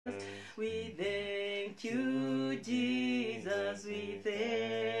We thank you, Jesus. We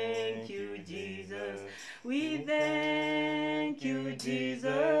thank you, Jesus. We thank you,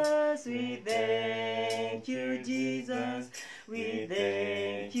 Jesus. We thank you, Jesus. We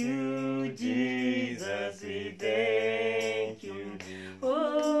thank you, Jesus. We thank you.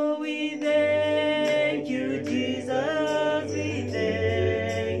 Oh, we thank you, Jesus. We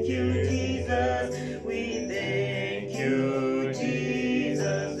thank you, Jesus. We thank you,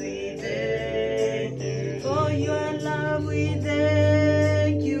 Jesus. We thank you for your love. We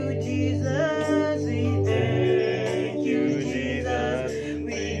thank you, Jesus. We thank you, Jesus.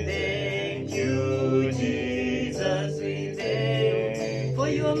 We thank you, Jesus. We thank you for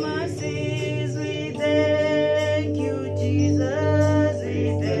your mercies. We thank you, Jesus.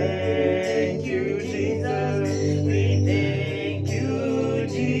 We thank you, Jesus. We thank you,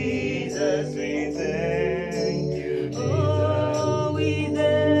 Jesus. We thank you, Jesus. Oh, we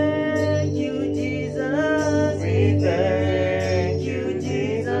thank you, Jesus. We thank you,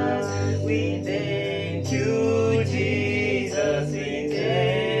 Jesus. We thank you, Jesus. We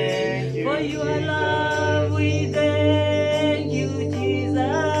thank you for your love. We thank you,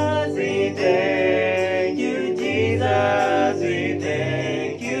 Jesus. We thank you, Jesus. We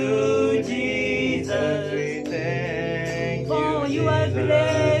thank you, Jesus. We thank you for your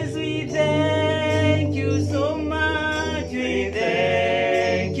grace. We thank you so much. We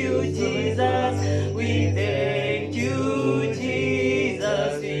thank you, Jesus. We thank you,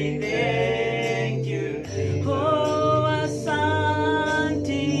 Jesus. We thank you. Oh,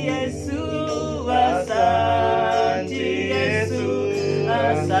 asante Yesu, asante Yesu,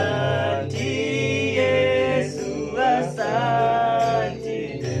 asante Yesu, asante.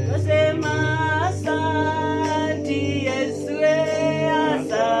 Nasema asante Yesu,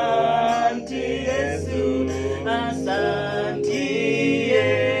 asante Yesu, asante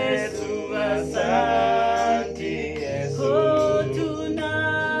Yesu, asante Yesu. Oh, tunakupenda,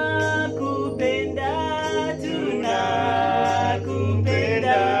 tunakupenda,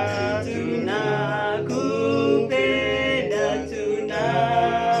 tunakupenda, tunakupenda.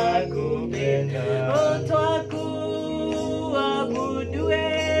 Oh, twakuabudu,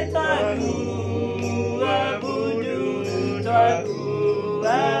 twakuabudu, twakuabudu,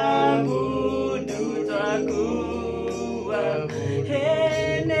 twakuabudu.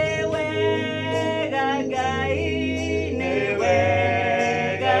 Hey, newe gagai, newe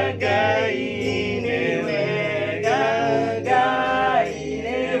gagai, newe gagai,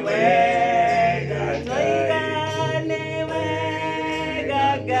 newe gagai, newe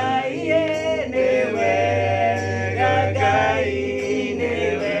gagai, newe gagai,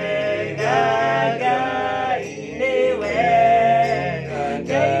 newe gagai, newe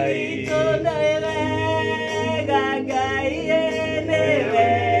gagai, to newe gagai, newe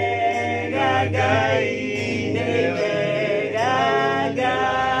gagai, newe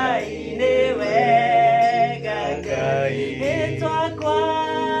gagai, newe gagai. Twakwa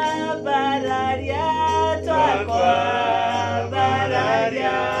bararia, twakwa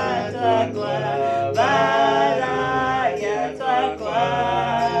bararia, twakwa bararia, twakwa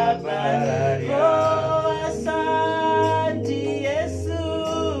bararia. Oh, asante Yesu,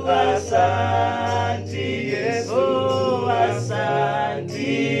 asante Yesu, oh, asante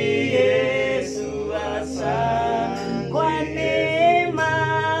Yesu, asante. Kwa neema,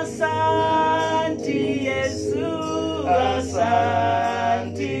 asante Yesu,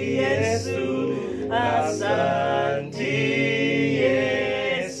 asante Yesu, asante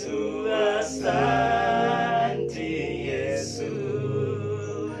Yesu, asante Yesu.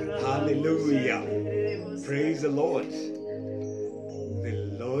 Hallelujah. Praise the Lord. The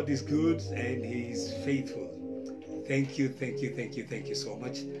Lord is good and He is faithful. Thank you, thank you, thank you, thank you so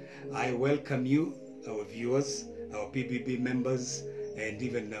much. I welcome you, our viewers, our PBB members, and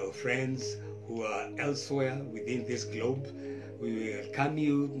even our friends who are elsewhere within this globe. We welcome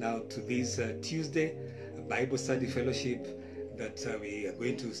you now to this Tuesday Bible Study Fellowship, that we are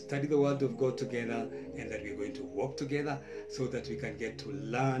going to study the Word of God together, and that we're going to walk together so that we can get to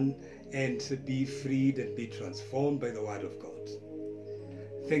learn and be freed and be transformed by the Word of God.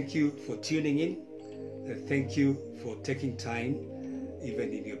 Thank you for tuning in. Thank you for taking time,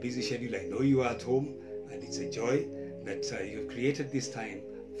 even in your busy schedule. I know you are at home, and it's a joy that you have created this time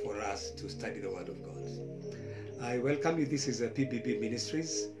for us to study the Word of God. I welcome you. This is a PBB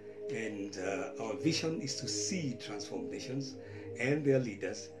Ministries, and our vision is to see transformed nations and their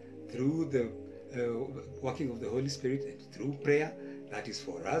leaders through the working of the Holy Spirit and through prayer. That is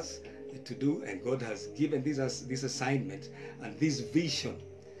for us to do, and God has given this assignment and this vision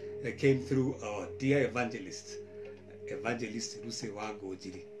that came through our dear evangelist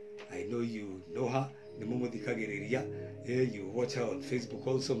Ngunjiri. I know you know her, Nemomodi Kagereria. You watch her on Facebook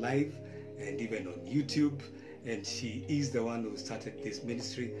also live and even on YouTube. And she is the one who started this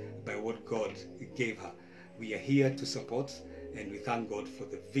ministry by what God gave her. We are here to support, and we thank God for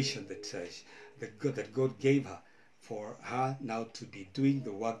the vision that God gave her, for her now to be doing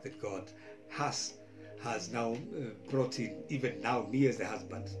the work that God has now brought in, even now, me as the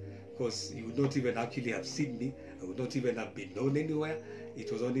husband. Because you would not even actually have seen me, I would not even have been known anywhere.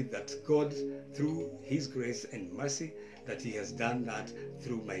 It was only that God, through His grace and mercy, that He has done that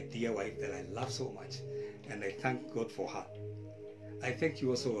through my dear wife that I love so much. And I thank God for her. I thank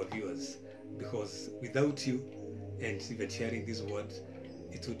you also, our viewers, because without you and even sharing this word,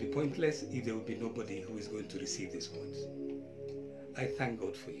 it would be pointless if there would be nobody who is going to receive this word. I thank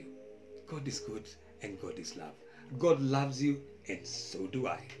God for you. God is good and God is love. God loves you and so do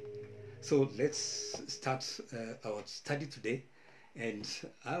I. So let's start our study today, and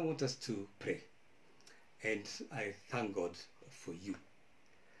I want us to pray. And I thank God for you.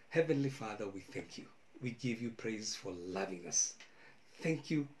 Heavenly Father, we thank you. We give you praise for loving us. Thank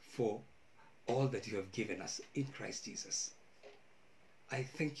you for all that you have given us in Christ Jesus. I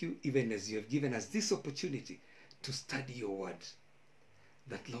thank you even as you have given us this opportunity to study your word.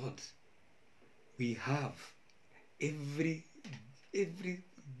 That, Lord, we have every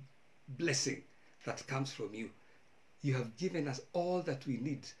blessing that comes from you. You have given us all that we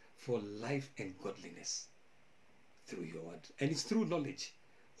need for life and godliness through your word. And it's through knowledge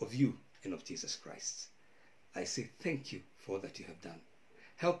of you and of Jesus Christ. I say thank you for all that you have done.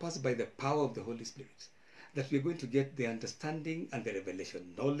 Help us by the power of the Holy Spirit, that we are going to get the understanding and the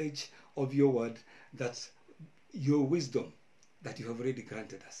revelation, knowledge of your word, that your wisdom that you have already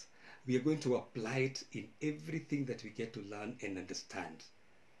granted us, we are going to apply it in everything that we get to learn and understand.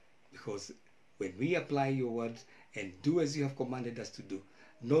 Because when we apply your word and do as you have commanded us to do,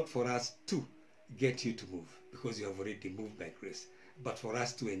 not for us to get you to move, because you have already moved by grace, but for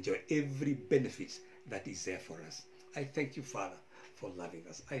us to enjoy every benefit that is there for us. I thank you, Father, for loving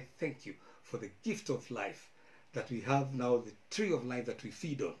us. I thank you for the gift of life that we have now, the tree of life that we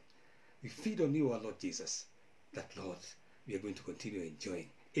feed on. We feed on you, our Lord Jesus, that, Lord, we are going to continue enjoying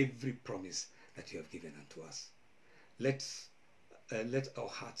every promise that you have given unto us. Let our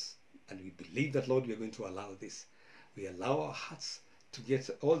hearts, and we believe that, Lord, we are going to allow this. We allow our hearts to get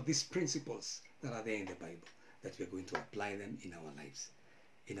all these principles that are there in the Bible, that we are going to apply them in our lives,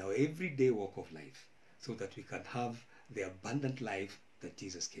 in our everyday walk of life, so that we can have the abundant life that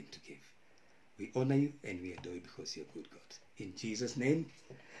Jesus came to give. We honor you and we adore you because you're good, God. In Jesus' name,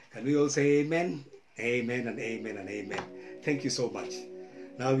 can we all say amen? Amen and amen and amen. Thank you so much.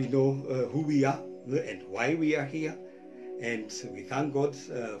 Now we know who we are and why we are here. And we thank God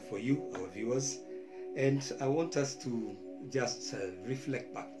for you, our viewers. And I want us to just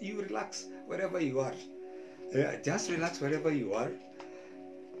reflect back. You relax wherever you are. Just relax wherever you are,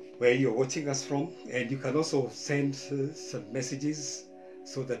 where you're watching us from. And you can also send some messages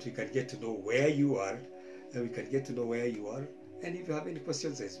so that we can get to know where you are. And we can get to know where you are. And if you have any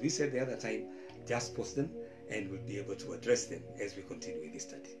questions, as we said the other time, just post them and we'll be able to address them as we continue with this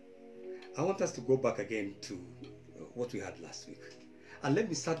study. I want us to go back again to what we had last week. And let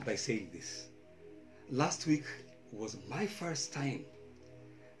me start by saying this. Last week was my first time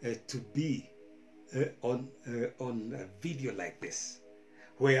to be on a video like this,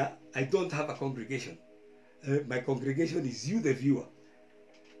 where I don't have a congregation. My congregation is you, the viewer.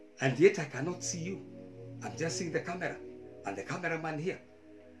 And yet I cannot see you. I'm just seeing the camera and the cameraman here.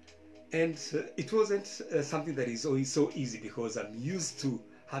 And it wasn't something that is always so easy, because I'm used to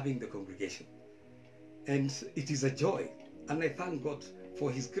having the congregation. And it is a joy. And I thank God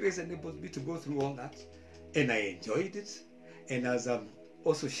for His grace enabled me to go through all that. And I enjoyed it. And as I'm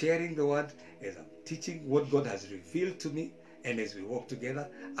also sharing the word, as I'm teaching what God has revealed to me, and as we walk together,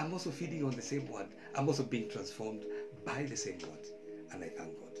 I'm also feeding on the same word. I'm also being transformed by the same word. And I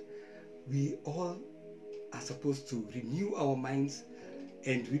thank God. We all are supposed to renew our minds,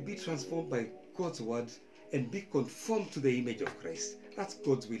 and we be transformed by God's word and be conformed to the image of Christ. That's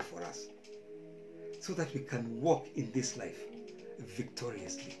God's will for us, so that we can walk in this life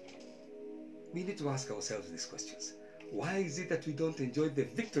victoriously. We need to ask ourselves these questions. Why is it that we don't enjoy the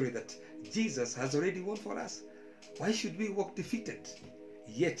victory that Jesus has already won for us? Why should we walk defeated?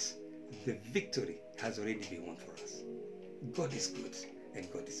 Yet the victory has already been won for us. God is good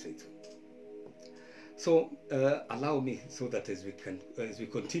and God is faithful. So allow me, so that as we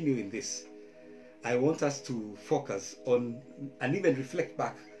continue in this, I want us to focus on and even reflect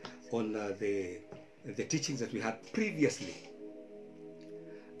back on the teachings that we had previously.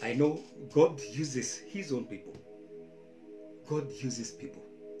 I know God uses His own people. God uses people.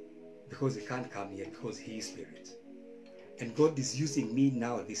 because he can't come here because he is spirit. And God is using me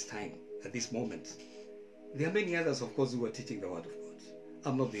now at this time, at this moment. There are many others, of course, who are teaching the word of God.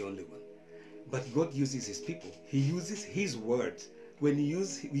 I'm not the only one. But God uses his people. He uses his word. When we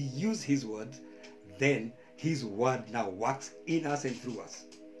use his word, then his word now works in us and through us.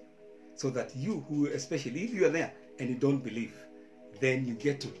 So that you, who, especially if you are there and you don't believe, then you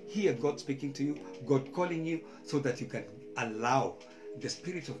get to hear God speaking to you, God calling you, so that you can allow the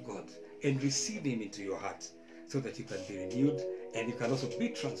Spirit of God and receive him into your heart, so that you can be renewed and you can also be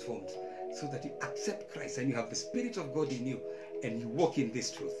transformed, so that you accept Christ and you have the Spirit of God in you and you walk in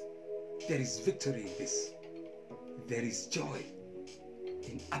this truth. There is victory in this. There is joy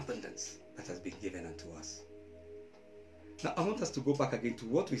in abundance that has been given unto us. Now I want us to go back again to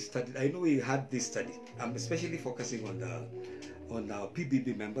what we studied. I know we had this study. I'm especially focusing on our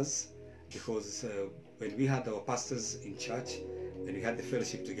PBB members, because when we had our pastors in church, when we had the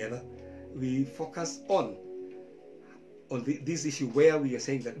fellowship together, we focused on this issue where we are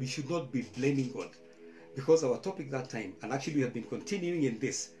saying that we should not be blaming God, because our topic that time, and actually we have been continuing in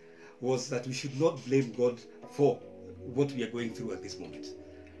this, was that we should not blame God for what we are going through at this moment.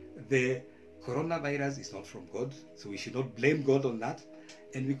 The coronavirus is not from God, so we should not blame God on that.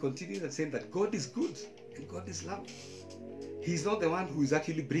 And we continue that saying that God is good and God is love. He's not the one who is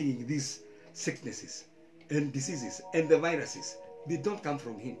actually bringing these sicknesses and diseases and the viruses. They don't come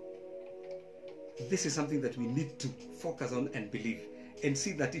from him. This is something that we need to focus on and believe, and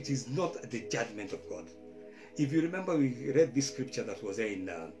see that it is not the judgment of God. If you remember, we read this scripture that was there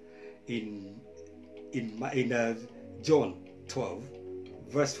in John 12,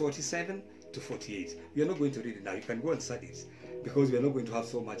 verse 47 to 48. We are not going to read it now. You can go and study it, because we are not going to have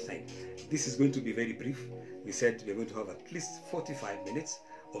so much time. This is going to be very brief. We said we are going to have at least 45 minutes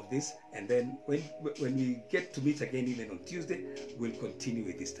of this, and then when we get to meet again, even on Tuesday, we'll continue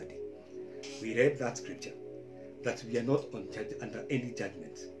with this study. We read that scripture, that we are not under any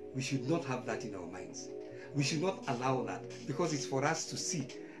judgment. We should not have that in our minds. We should not allow that, because it's for us to see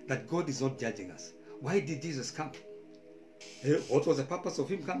that God is not judging us. Why did Jesus come? What was the purpose of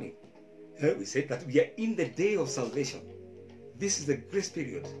him coming? We said that we are in the day of salvation. This is the grace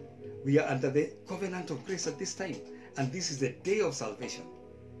period. We are under the covenant of grace at this time, and this is the day of salvation.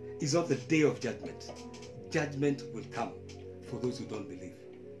 It's not the day of judgment. Judgment will come for those who don't believe,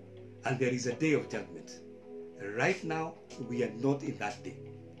 and there is a day of judgment. Right now, we are not in that day.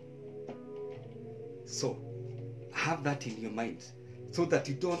 So have that in your mind, so that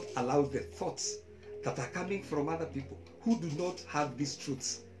you don't allow the thoughts that are coming from other people who do not have these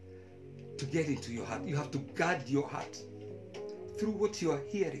truths to get into your heart. You have to guard your heart through what you are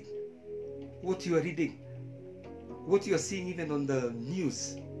hearing, what you are reading, what you are seeing even on the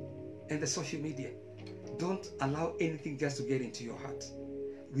news and the social media. Don't allow anything just to get into your heart.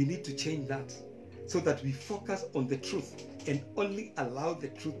 We need to change that, so that we focus on the truth and only allow the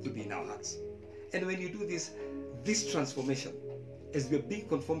truth to be in our hearts. And when you do this transformation, as we are being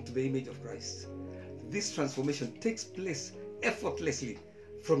conformed to the image of Christ, this transformation takes place effortlessly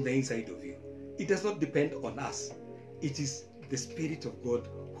from the inside of you. It does not depend on us. It is the Spirit of God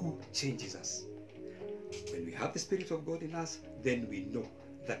who changes us. When we have the Spirit of God in us, then we know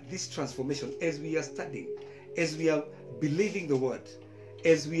that this transformation, as we are studying, as we are believing the word,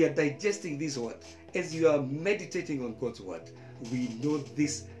 as we are digesting this word, as you are meditating on God's word, we know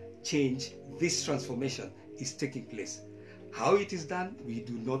this change, this transformation is taking place. How it is done, we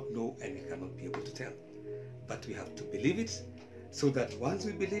do not know, and we cannot be able to tell. But we have to believe it, so that once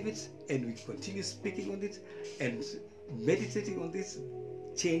we believe it and we continue speaking on it and meditating on this,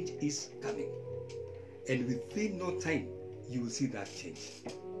 change is coming. And within no time, you will see that change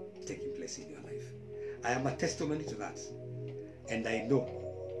taking place in your life. I am a testimony to that. And I know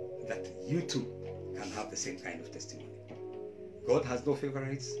that you too can have the same kind of testimony. God has no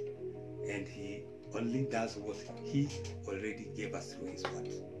favorites, and he only does what he already gave us through his word.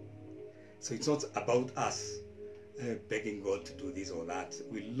 So it's not about us begging God to do this or that.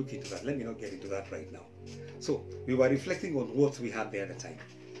 We'll look into that. Let me not get into that right now. So we were reflecting on what we had the other time.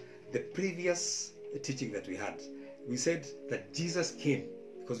 The previous teaching that we had, we said that Jesus came,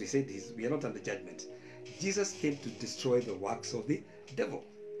 because we said we are not under judgment. Jesus came to destroy the works of the devil.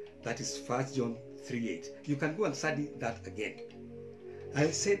 That is 1 John 3:8. You can go and study that again.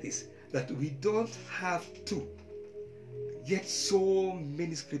 I said this, that we don't have to get so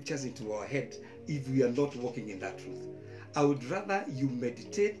many scriptures into our head if we are not walking in that truth. I would rather you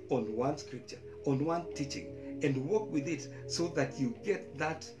meditate on one scripture, on one teaching, and walk with it, so that you get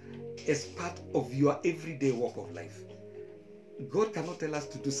that as part of your everyday walk of life. God cannot tell us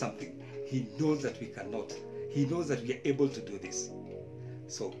to do something He knows that we cannot. He knows that we are able to do this.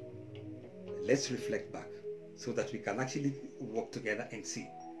 So let's reflect back so that we can actually walk together and see.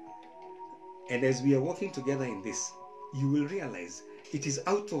 And as we are walking together in this, you will realize it is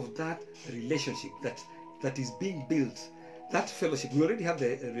out of that relationship that is being built, that fellowship. We already have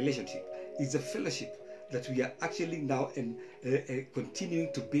the relationship. It's a fellowship that we are actually now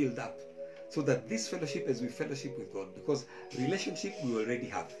continuing to build up, so that this fellowship, as we fellowship with God, because relationship we already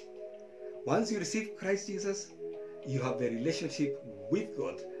have. Once you receive Christ Jesus, you have the relationship with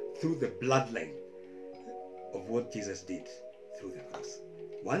God through the bloodline of what Jesus did through the cross.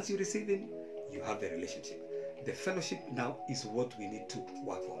 Once you receive Him, you have the relationship. The fellowship now is what we need to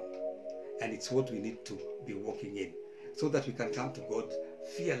work on, and it's what we need to be walking in, so that we can come to God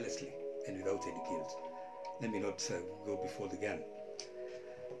fearlessly and without any guilt. Let me not go before the gun.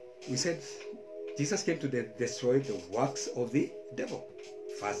 We said Jesus came to destroy the works of the devil.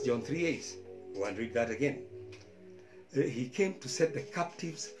 1 John 3:8. Go and read that again. He came to set the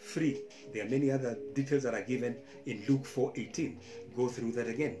captives free. There are many other details that are given in Luke 4:18. Go through that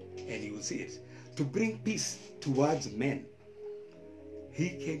again and you will see it. To bring peace towards men. He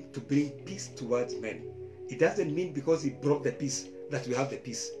came to bring peace towards men. It doesn't mean because He brought the peace that we have the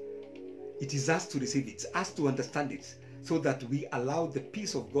peace. It is us to receive it. It's us to understand it, so that we allow the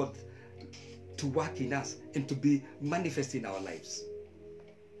peace of God to work in us and to be manifest in our lives.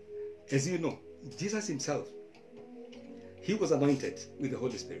 As you know, Jesus Himself, He was anointed with the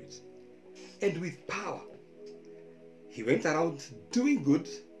Holy Spirit and with power. He went around doing good.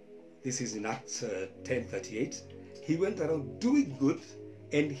 This is in Acts 10:38. He went around doing good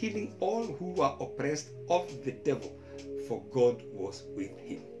and healing all who were oppressed of the devil, for God was with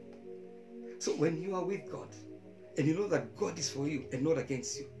Him. So when you are with God and you know that God is for you and not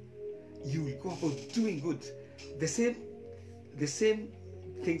against you, you will go about doing good. The same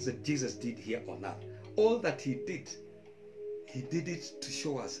things that Jesus did here on earth. All that He did it to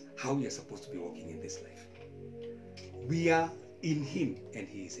show us how we are supposed to be walking in this life. We are in Him and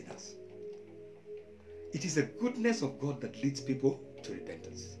He is in us. It is the goodness of God that leads people to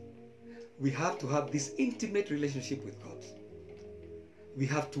repentance. We have to have this intimate relationship with God. We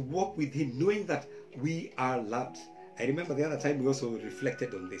have to walk with Him knowing that we are loved. I remember the other time we also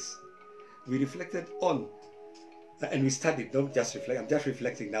reflected on this. We reflected on, and we studied, don't just reflect, I'm just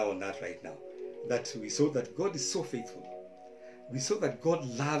reflecting now on that right now, that we saw that God is so faithful. We saw that God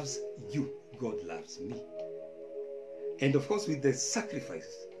loves you, God loves me. And of course, with the sacrifice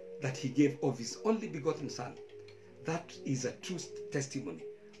that He gave of His only begotten Son, that is a true testimony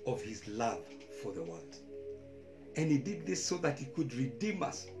of His love for the world. And He did this so that He could redeem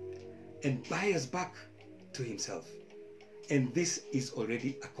us and buy us back to Himself. And this is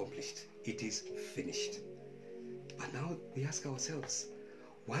already accomplished. It is finished. But now we ask ourselves,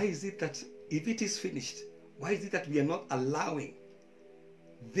 why is it that if it is finished, why is it that we are not allowing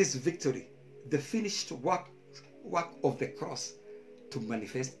this victory, the finished work of the cross, to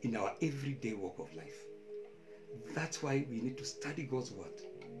manifest in our everyday walk of life? That's why we need to study God's word.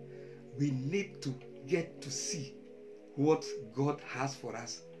 We need to get to see what God has for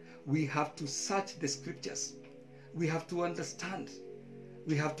us. We have to search the scriptures. We have to understand.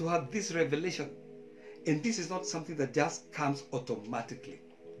 We have to have this revelation. And this is not something that just comes automatically.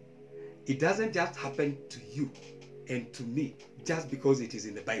 It doesn't just happen to you and to me just because it is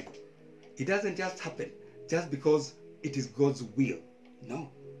in the Bible. It doesn't just happen just because it is God's will.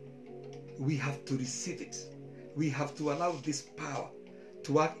 No. We have to receive it. We have to allow this power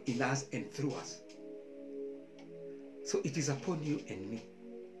to work in us and through us. So it is upon you and me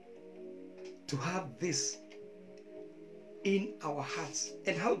to have this in our hearts.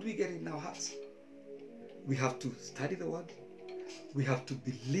 And how do we get it in our hearts? We have to study the word. We have to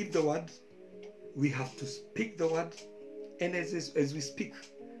believe the word. We have to speak the word. And as we speak,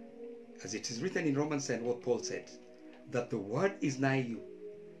 as it is written in Romans and what Paul said, that the word is nigh you,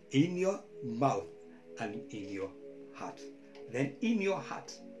 in your mouth and in your heart. Then in your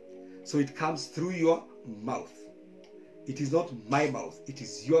heart. So it comes through your mouth. It is not my mouth, it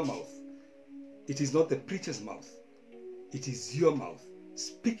is your mouth. It is not the preacher's mouth. It is your mouth.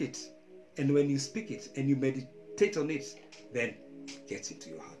 Speak it. And when you speak it and you meditate on it, then it gets into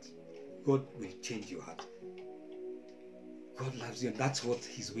your heart. God will change your heart. God loves you, and that's what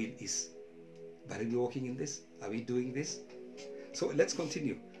His will is. But are we walking in this? Are we doing this? So let's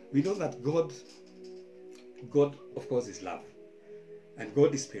continue. We know that God of course is love, and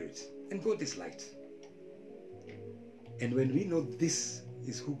God is spirit, and God is light. And when we know this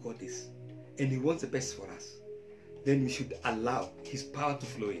is who God is, and He wants the best for us, then we should allow His power to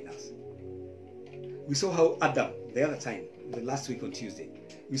flow in us. We saw how Adam, the other time, the last week on Tuesday,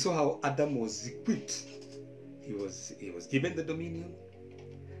 we saw how Adam was equipped. He was given the dominion.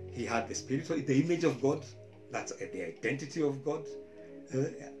 He had the spiritual, the image of God. That's the identity of God.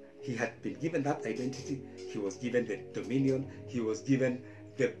 He had been given that identity. He was given the dominion. He was given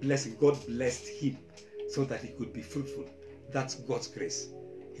the blessing. God blessed him so that he could be fruitful. That's God's grace.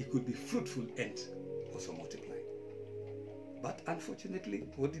 He could be fruitful and also multiply. But unfortunately,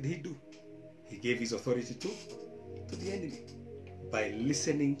 what did he do? He gave his authority to the enemy by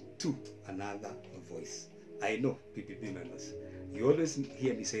listening to another voice. I know, PPP members, you always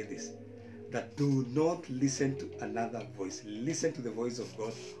hear me say this, that do not listen to another voice. Listen to the voice of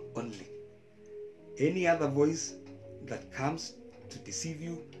God only. Any other voice that comes to deceive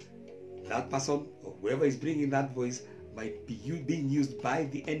you, that person or whoever is bringing that voice might be being used by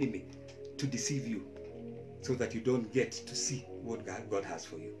the enemy to deceive you so that you don't get to see what God has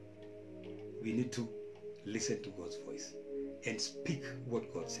for you. We need to listen to God's voice and speak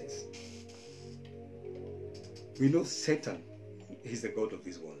what God says. We know Satan is the god of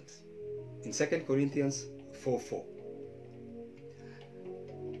this world. In 2 Corinthians 4:4,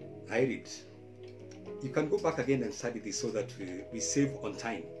 I read. You can go back again and study this so that we save on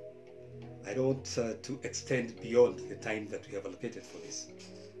time. I don't want to extend beyond the time that we have allocated for this.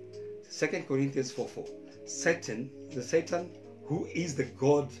 2 Corinthians 4:4. Satan, who is the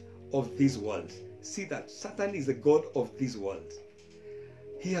god of this world. See that Satan is the god of this world.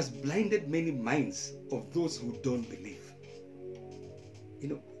 He has blinded many minds of those who don't believe. You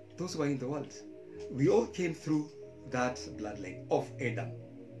know, those who are in the world. We all came through that bloodline of Adam,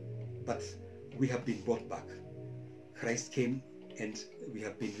 but we have been bought back. Christ came and we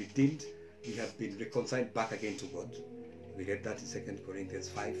have been redeemed. We have been reconciled back again to God. We read that in 2 Corinthians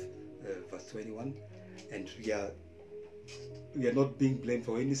 5 verse 21. And we are not being blamed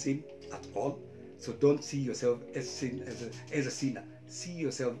for any sin at all. So don't see yourself as a sinner. See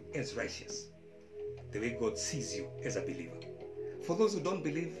yourself as righteous, the way God sees you as a believer. For those who don't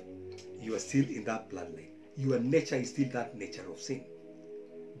believe, you are still in that bloodline. Your nature is still that nature of sin.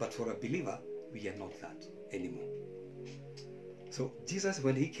 But for a believer, we are not that anymore. So Jesus,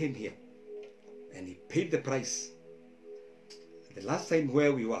 when he came here and he paid the price, the last time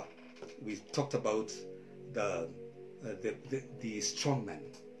where we were, we talked about the strong man,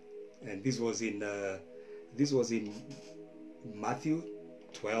 and this was in Matthew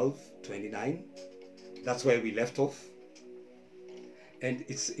 12:29. That's where we left off. And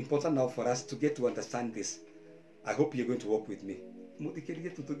it's important now for us to get to understand this. I hope you're going to walk with me.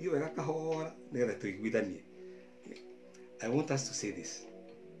 I want us to say this,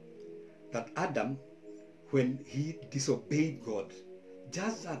 that Adam, when he disobeyed God,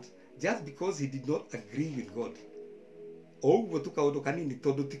 just because he did not agree with God,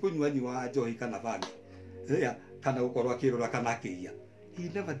 he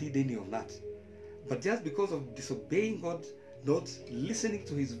never did any of that. But just because of disobeying God, not listening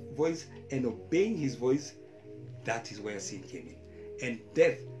to his voice and obeying his voice, that is where sin came in. And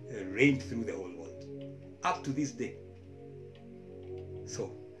death reigned through the whole world, up to this day.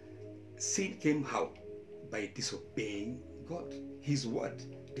 So, sin came how? By disobeying God, his word,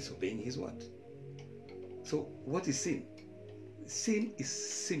 disobeying his word. So, what is sin? Sin is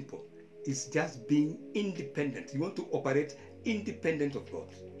simple. It's just being independent. You want to operate independent of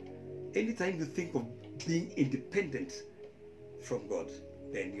God. Anytime you think of being independent from God,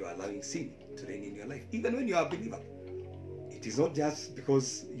 then you are allowing sin to reign in your life, even when you are a believer. It is not just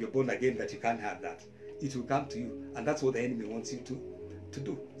because you're born again that you can't have that. It will come to you, and that's what the enemy wants you to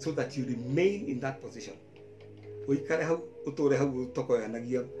do, so that you remain in that position.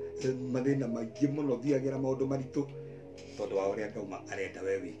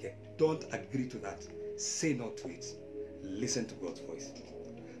 Don't agree to that. Say no to it. Listen to God's voice.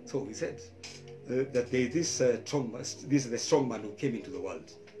 So we said that this is the strong man who came into the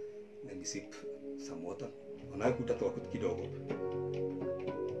world. Let me sip some water.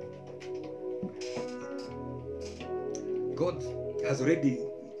 God has already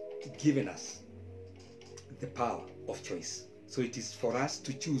given us the power of choice. So it is for us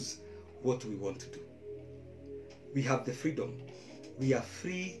to choose what we want to do. We have the freedom. We are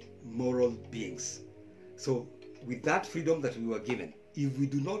free moral beings. So with that freedom that we were given, if we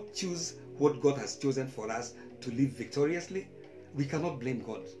do not choose what God has chosen for us to live victoriously, we cannot blame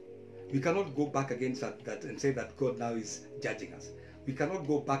God. We cannot go back against that and say that God now is judging us. We cannot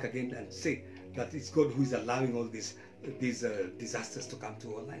go back again and say that it's God who is allowing all these disasters to come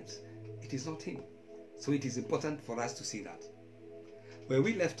to our lives. It is not Him. So it is important for us to see that. Where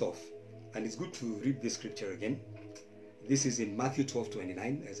we left off, and it's good to read this scripture again. This is in Matthew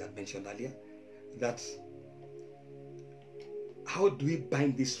 12:29, as I mentioned earlier, that how do we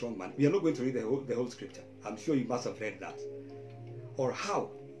bind this strong man? We are not going to read the whole scripture. I'm sure you must have read that. Or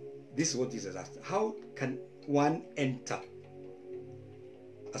how This is what Jesus asked. How can one enter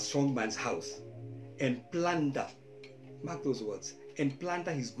a strong man's house and plunder, mark those words, and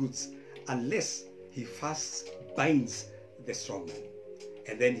plunder his goods, unless he first binds the strong man,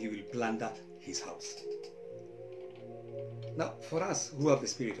 and then he will plunder his house. Now, for us who have the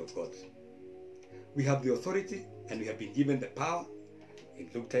Spirit of God, we have the authority and we have been given the power. In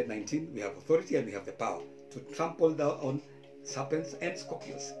Luke 10:19, we have authority and we have the power to trample down on serpents and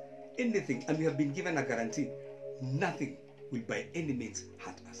scorpions, anything, and we have been given a guarantee. Nothing will by any means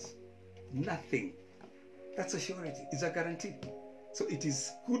hurt us. Nothing. That's a surety. It's a guarantee. So it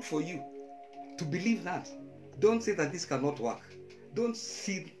is good for you to believe that. Don't say that this cannot work. Don't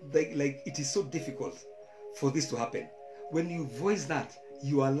see like it is so difficult for this to happen. When you voice that,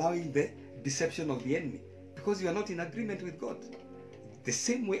 you are allowing the deception of the enemy, because you are not in agreement with God. The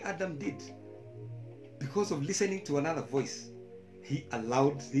same way Adam did, because of listening to another voice, he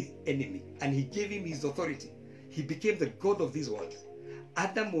allowed the enemy and he gave him his authority. He became the God of this world.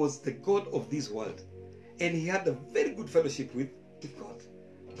 Adam was the God of this world, and he had a very good fellowship with God.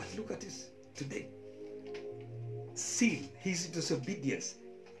 But look at it today. Sin, his disobedience,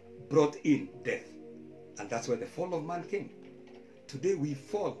 brought in death. And that's where the fall of man came. Today we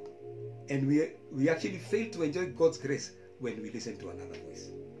fall, and we actually fail to enjoy God's grace when we listen to another voice.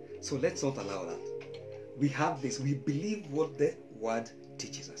 So let's not allow that. We have this. We believe what the word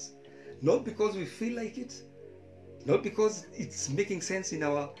teaches us. Not because we feel like it, not because it's making sense in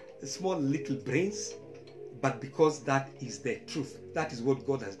our small little brains, but because that is the truth. That is what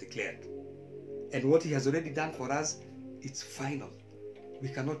God has declared. And what he has already done for us, it's final. We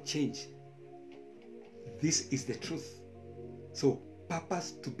cannot change. This is the truth. So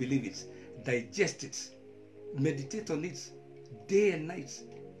purpose to believe it, digest it, meditate on it day and night,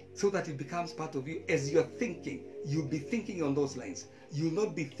 so that it becomes part of you. As you're thinking, you'll be thinking on those lines. You'll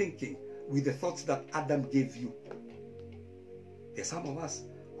not be thinking with the thoughts that Adam gave you. There are some of us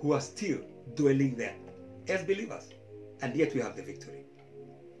who are still dwelling there as believers, and yet we have the victory.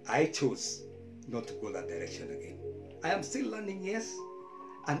 I chose not to go that direction again. I am still learning, yes,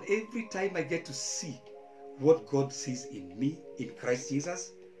 and every time I get to see what God sees in me, in Christ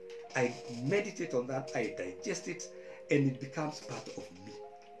Jesus, I meditate on that, I digest it, and it becomes part of me.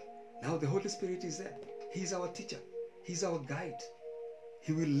 Now the Holy Spirit is there. He's our teacher. He's our guide.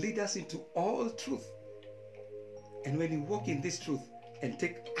 He will lead us into all truth. And when you walk in this truth and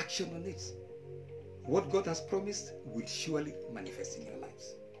take action on it, what God has promised will surely manifest in your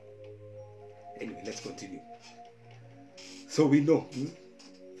lives. Anyway, let's continue. So we know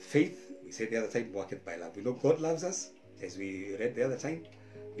faith, we said the other time, worketh by love. We know God loves us, as we read the other time.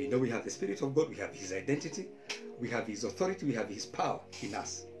 We know we have the Spirit of God, we have his identity, we have his authority, we have his power in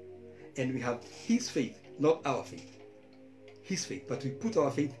us. And we have his faith, not our faith. His faith, but we put our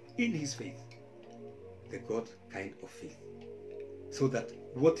faith in his faith, the God kind of faith. So that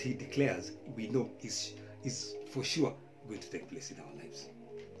what he declares, we know is for sure going to take place in our lives.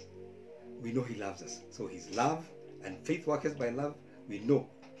 We know he loves us. So his love and faith worketh by love. We know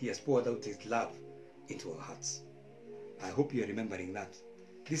he has poured out his love into our hearts. I hope you are remembering that.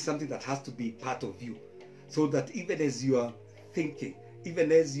 This is something that has to be part of you, so that even as you are thinking,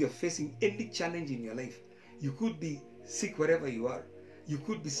 even as you are facing any challenge in your life, you could be sick wherever you are, you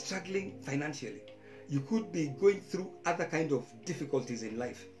could be struggling financially, you could be going through other kind of difficulties in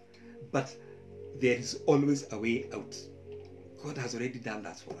life, but there is always a way out. God has already done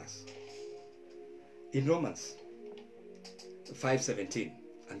that for us. In Romans 5:17,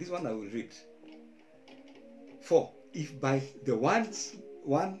 and this one I will read. For if by the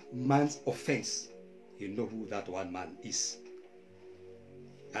one man's offense, you know who that one man is,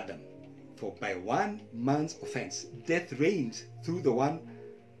 Adam. For by one man's offense, death reigned through the one,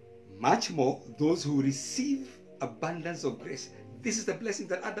 much more those who receive abundance of grace. This is the blessing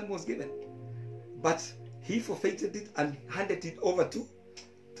that Adam was given, but he forfeited it and handed it over to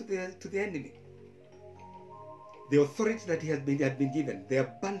the enemy. The authority that he had been given, the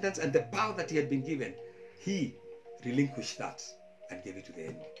abundance and the power that he had been given, he relinquished that and gave it to the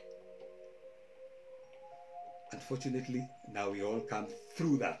enemy. Unfortunately, now we all come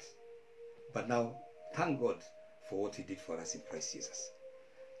through that. But now, thank God for what he did for us in Christ Jesus.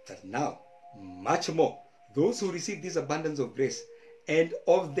 That now, much more, those who receive this abundance of grace and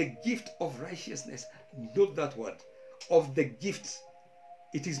of the gift of righteousness, note that word, of the gift.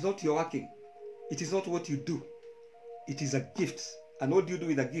 It is not your working. It is not what you do. It is a gift. And what do you do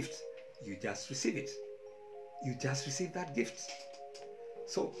with a gift? You just receive it. You just receive that gift.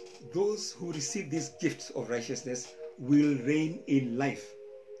 So, those who receive this gift of righteousness will reign in life.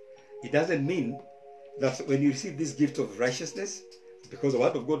 It doesn't mean that when you receive this gift of righteousness, Because the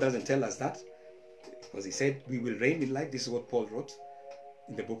word of God doesn't tell us that. Because he said we will reign in life. This is what Paul wrote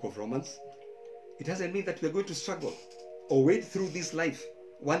in the book of Romans. It doesn't mean that we're going to struggle or wade through this life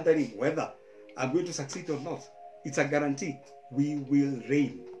wondering whether I'm going to succeed or not. It's a guarantee. We will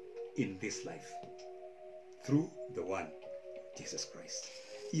reign in this life through the one, Jesus Christ.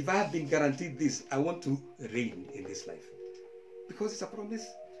 If I have been guaranteed this, I want to reign in this life. Because it's a promise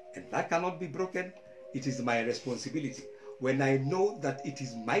and that cannot be broken. It is my responsibility. When I know that it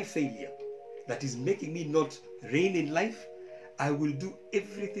is my failure that is making me not reign in life, I will do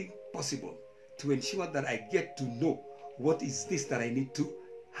everything possible to ensure that I get to know what is this that I need to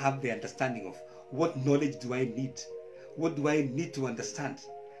have the understanding of. What knowledge do I need? What do I need to understand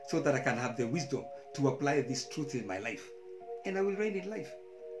so that I can have the wisdom to apply this truth in my life? And I will reign in life.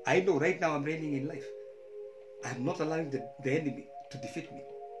 I know right now I'm reigning in life. I'm not allowing the enemy to defeat me.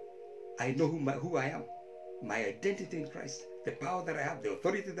 I know who I am, my identity in Christ, the power that I have, the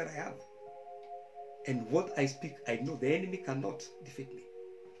authority that I have. And what I speak, I know the enemy cannot defeat me.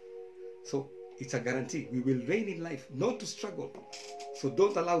 So it's a guarantee. We will reign in life, not to struggle. So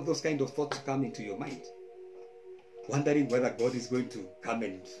don't allow those kind of thoughts to come into your mind. Wondering whether God is going to come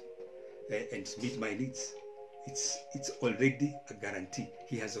and meet my needs. It's already a guarantee.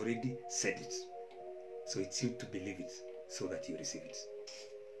 He has already said it. So it's you to believe it so that you receive it.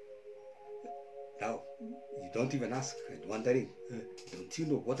 Now, you don't even ask and wondering, don't you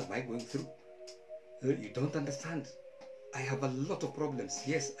know what am I going through? You don't understand. I have a lot of problems.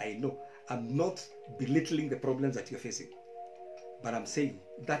 Yes, I know. I'm not belittling the problems that you're facing. But I'm saying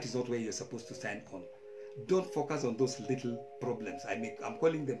that is not where you're supposed to stand on. Don't focus on those little problems. I'm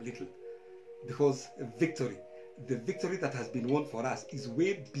calling them little. Because victory, the victory that has been won for us is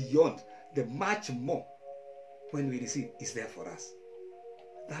way beyond the much more when we receive is there for us.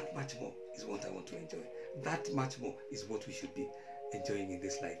 That much more is what I want to enjoy. That much more is what we should be enjoying in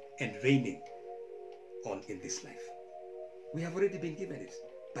this life and reigning on in this life. We have already been given it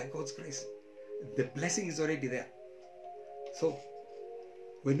by God's grace. The blessing is already there. So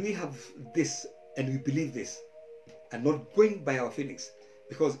when we have this and we believe this and not going by our feelings,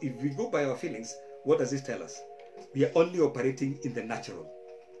 because if we go by our feelings, what does it tell us? We are only operating in the natural.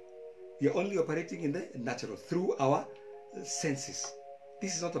 We are only operating in the natural through our senses.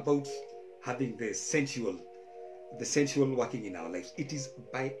 This is not about having the sensual working in our lives. It is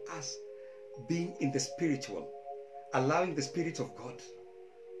by us being in the spiritual, allowing the Spirit of God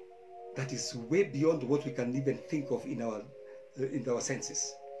that is way beyond what we can even think of in our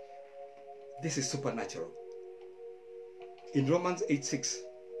senses. This is supernatural. In Romans 8:6,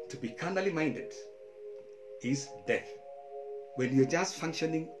 to be carnally minded is death. When you're just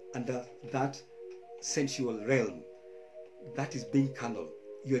functioning under that sensual realm, that is being carnal.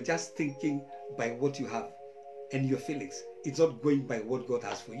 You're just thinking by what you have and your feelings. It's not going by what God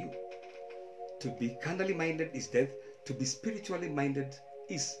has for you. To be carnally minded is death. To be spiritually minded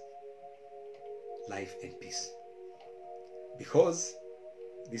is life and peace. Because,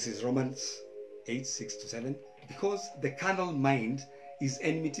 this is Romans 8:6-7, because the carnal mind is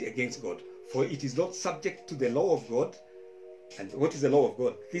enmity against God, for it is not subject to the law of God. And what is the law of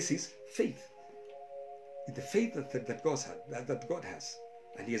God? This is faith. The faith that God has.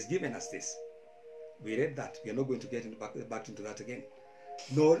 And He has given us this. We read that. We are not going to get back into that again.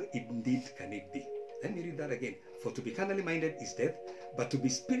 Nor indeed can it be. Let me read that again. For to be carnally minded is death, but to be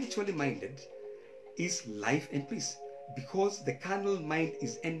spiritually minded is life and peace. Because the carnal mind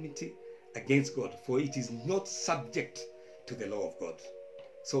is enmity against God, for it is not subject to the law of God.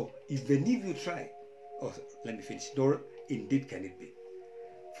 So even if you try, let me finish. Nor indeed can it be.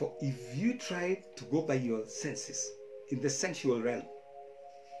 For if you try to go by your senses in the sensual realm,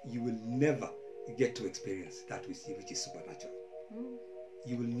 you will never get to experience that which is supernatural.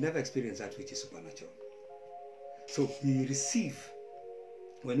 You will never experience that which is supernatural. So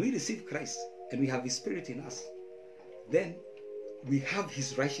when we receive Christ and we have His Spirit in us, then we have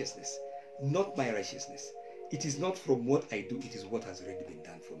His righteousness, not my righteousness. It is not from what I do, it is what has already been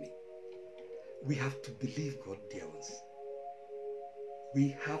done for me. We have to believe God, dear ones.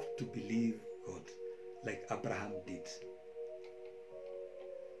 We have to believe God like Abraham did.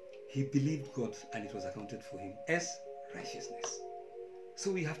 He believed God and it was accounted for him as righteousness.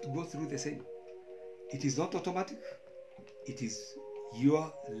 So we have to go through the same. It is not automatic. It is you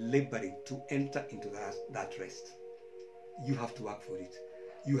are laboring to enter into that rest. You have to work for it.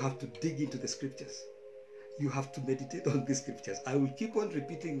 You have to dig into the scriptures. You have to meditate on the scriptures. I will keep on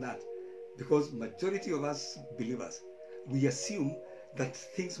repeating that because majority of us believers, we assume that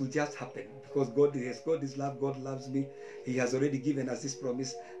things will just happen because God is love, God loves me. He has already given us this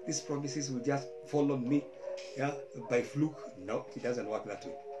promise. These promises will just fall on me Yeah, by fluke. No, it doesn't work that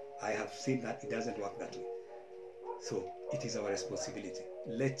way. I have seen that it doesn't work that way. So it is our responsibility.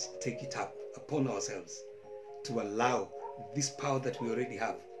 Let's take it up upon ourselves to allow this power that we already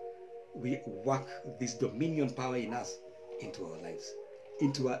have. We work this dominion power in us into our lives,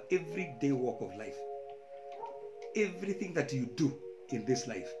 into our everyday walk of life. Everything that you do in this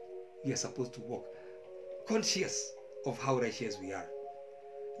life, we are supposed to walk conscious of how righteous we are.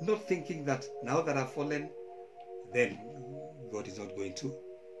 Not thinking that now that I've fallen, then God is not going to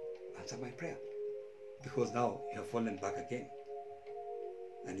answer my prayer. Because now you have fallen back again.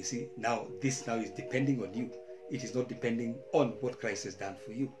 And you see, now this now is depending on you. It is not depending on what Christ has done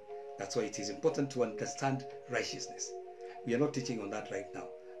for you. That's why it is important to understand righteousness. We are not teaching on that right now,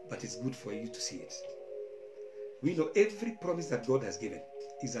 but it's good for you to see it. We know every promise that God has given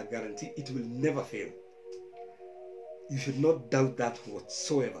is a guarantee. It will never fail. You should not doubt that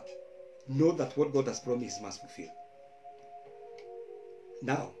whatsoever. Know that what God has promised must fulfill.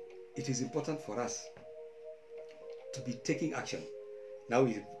 Now, it is important for us to be taking action. Now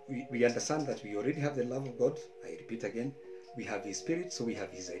we understand that we already have the love of God. I repeat again, we have His Spirit, so we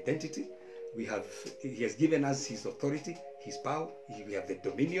have His identity. He has given us His authority, His power. We have the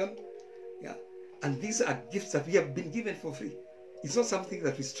dominion. Yeah, and these are gifts that we have been given for free. It's not something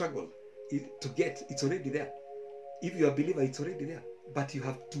that we struggle to get. It's already there. If you are a believer, it's already there. But you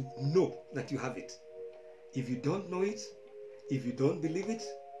have to know that you have it. If you don't know it, if you don't believe it,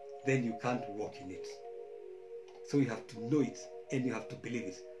 then you can't walk in it. So you have to know it and you have to believe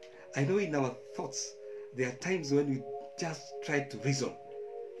it. I know in our thoughts, there are times when we just try to reason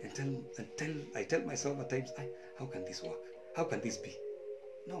I tell myself at times, how can this work? How can this be?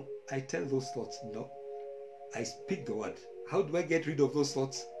 No, I tell those thoughts, no. I speak the word. How do I get rid of those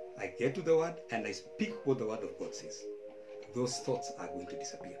thoughts? I get to the word and I speak what the word of God says. Those thoughts are going to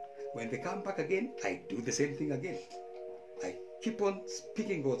disappear. When they come back again, I do the same thing again. I keep on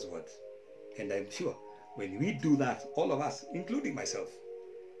speaking God's word. And I'm sure when we do that, all of us, including myself,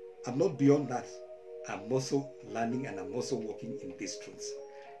 I'm not beyond that. I'm also learning and I'm also walking in these truths.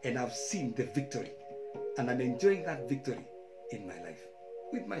 And I've seen the victory. And I'm enjoying that victory in my life,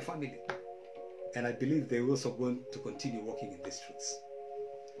 with my family. And I believe they're also going to continue walking in these truths.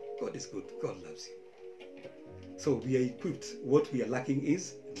 God is good. God loves you. So we are equipped. What we are lacking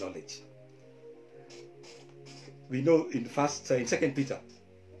is knowledge. We know in 2 Peter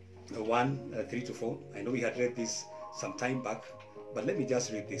 1, 3-4. I know we had read this some time back, but let me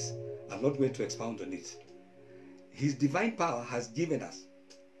just read this. I'm not going to expound on it. His divine power has given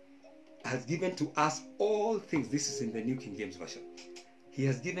to us all things. This is in the New King James Version. He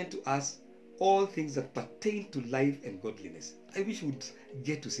has given to us all things that pertain to life and godliness. I wish we would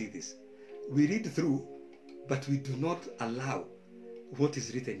get to see this. We read through, but we do not allow what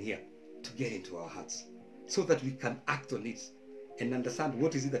is written here to get into our hearts so that we can act on it and understand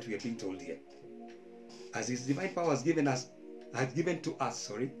what is it that we are being told here. As His divine power has given to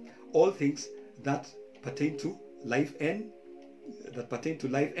us all things that pertain to life and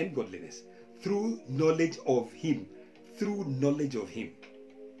godliness through knowledge of Him. Through knowledge of Him.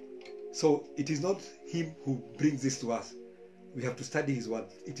 So it is not Him who brings this to us. We have to study His word.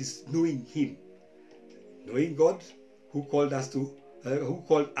 It is knowing Him, knowing God, who called us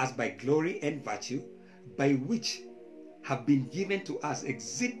by glory and virtue, by which have been given to us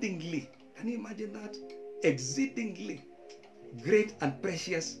exceedingly. Can you imagine that? Exceedingly great and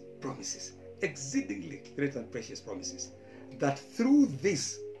precious promises. Exceedingly great and precious promises. That through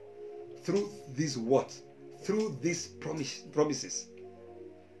these promises,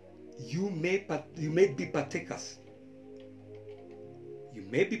 you may be partakers. You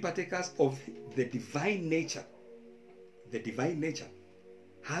may be partakers of the divine nature. The divine nature,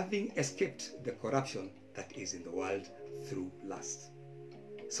 having escaped the corruption that is in the world through lust.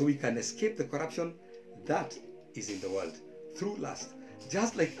 So we can escape the corruption that is in the world through lust.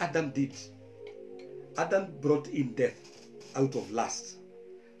 Just like Adam did. Adam brought in death out of lust.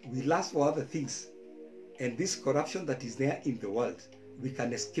 We lust for other things. And this corruption that is there in the world, we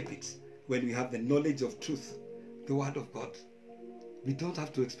can escape it when we have the knowledge of truth, the word of God. We don't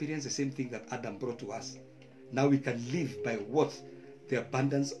have to experience the same thing that Adam brought to us. Now we can live by what the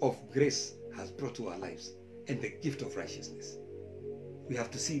abundance of grace has brought to our lives and the gift of righteousness. We have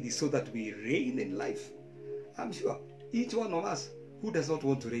to see this so that we reign in life. I'm sure each one of us, who does not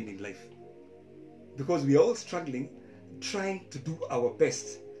want to reign in life? Because we are all struggling, trying to do our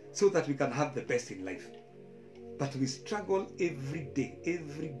best so that we can have the best in life. But we struggle every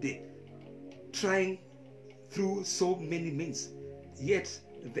day, trying through so many means. Yet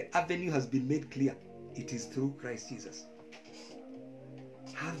the avenue has been made clear. It is through Christ Jesus.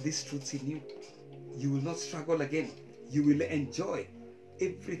 Have these truths in you. You will not struggle again. You will enjoy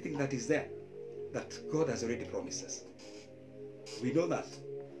everything that is there, that God has already promised us. We know that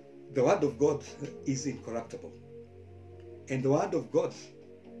the word of God is incorruptible, and the word of God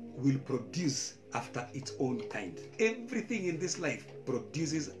will produce after its own kind. Everything in this life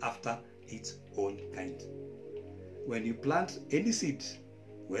produces after its own kind. When you plant any seed,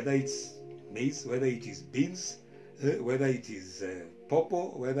 whether it's maize, whether it is beans, whether it is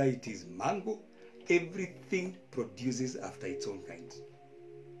pawpaw, whether it is mango, everything produces after its own kind.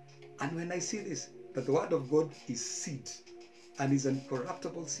 And when I see this, that the word of God is seed, and is an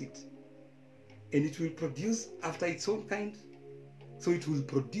incorruptible seed, and it will produce after its own kind, so it will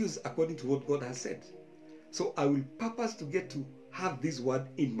produce according to what God has said. So I will purpose to get to have this word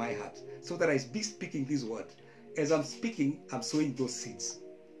in my heart, so that I be speaking this word. As I'm speaking, I'm sowing those seeds,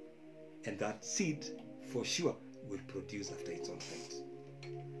 and that seed for sure will produce after its own kind.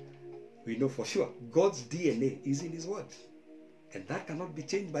 We know for sure God's DNA is in his word, and that cannot be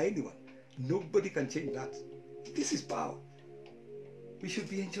changed by anyone. Nobody can change that. This is power. We should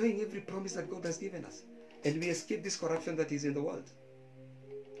be enjoying every promise that God has given us, and we escape this corruption that is in the world.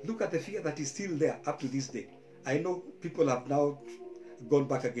 Look at the fear that is still there up to this day. I know people have now gone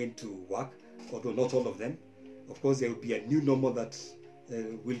back again to work, although not all of them. Of course, there will be a new normal that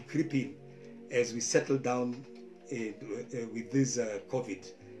will creep in as we settle down with this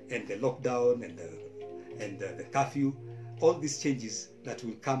COVID and the lockdown and the curfew. All these changes that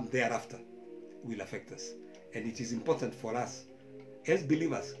will come thereafter will affect us, and it is important for us as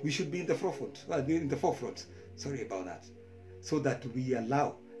believers. We should be in the forefront. Sorry about that, so that we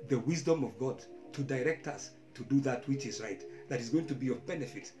allow the wisdom of God to direct us to do that which is right, that is going to be of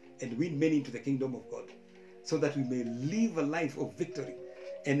benefit and win many into the kingdom of God, so that we may live a life of victory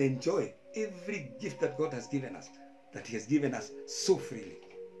and enjoy every gift that God has given us, that he has given us so freely.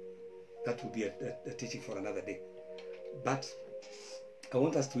 That will be a teaching for another day. But I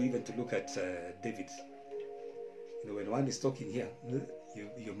want us to even to look at David. You know, when one is talking here,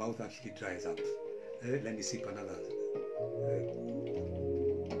 your mouth actually dries up. Let me sip another.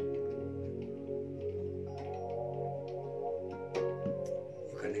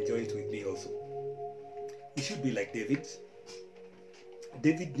 You can enjoy it with me also. We should be like David.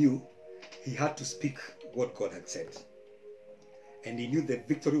 David knew he had to speak what God had said, and he knew the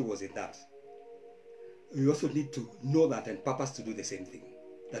victory was in that. We also need to know that and purpose to do the same thing,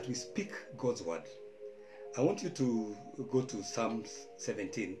 that we speak God's word. I want you to go to Psalms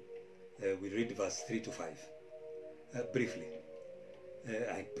 17. We read verse 3 to 5 briefly.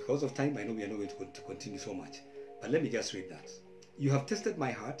 Because of time, I know we are not going to continue so much, but let me just read that. You have tested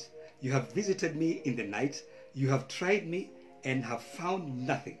my heart. You have visited me in the night. You have tried me and have found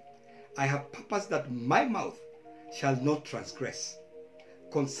nothing. I have purposed that my mouth shall not transgress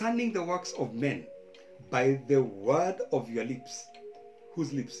concerning the works of men, by the word of your lips.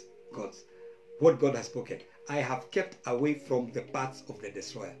 Whose lips? God's. What God has spoken. I have kept away from the paths of the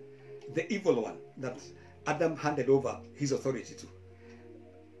destroyer, the evil one that Adam handed over his authority to.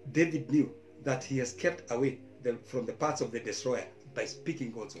 David knew that he has kept away from the paths of the destroyer by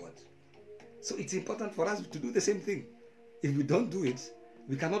speaking God's word. So it's important for us to do the same thing. If we don't do it,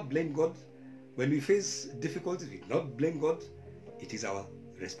 we cannot blame God. When we face difficulties, we cannot blame God. It is our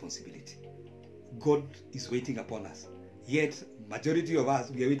responsibility. God is waiting upon us. Yet, majority of us,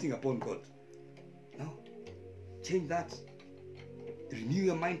 we are waiting upon God. No. Change that. Renew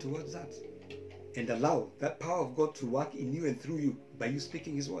your mind towards that. And allow that power of God to work in you and through you by you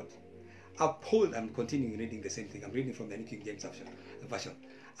speaking his word. Uphold, I'm continuing reading the same thing. I'm reading from the New King James Version.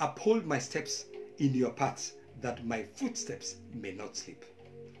 Uphold my steps in your paths, that my footsteps may not slip.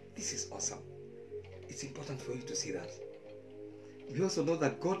 This is awesome. It's important for you to see that. We also know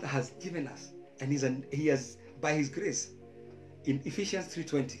that God has given us, and he has, by his grace, in Ephesians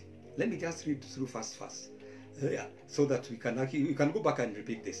 3:20. Let me just read through fast. So that we can go back and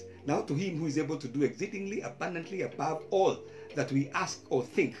repeat this. Now to him who is able to do exceedingly abundantly above all that we ask or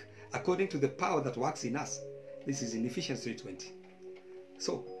think, according to the power that works in us. This is in Ephesians 3:20.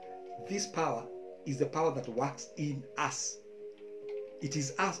 So this power is the power that works in us. It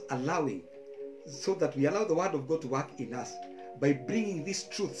is us allowing, so that we allow the word of God to work in us by bringing these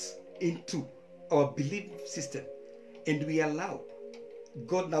truths into our belief system, and we allow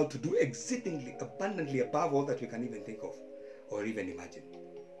God now to do exceedingly abundantly above all that we can even think of or even imagine.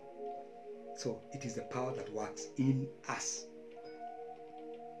 So it is the power that works in us.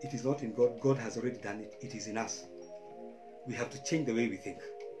 It is not in God. God has already done it. It is in us. We have to change the way we think.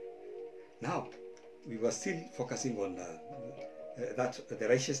 Now, we were still focusing on the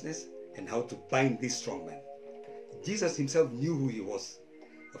righteousness and how to bind this strong man. Jesus himself knew who he was.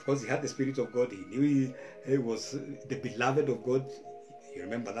 Of course, he had the Spirit of God. He knew he was the beloved of God. You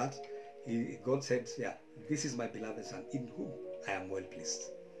remember that? God said, yeah, this is my beloved son in whom I am well pleased.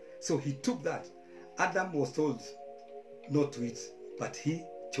 So he took that. Adam was told not to eat, but he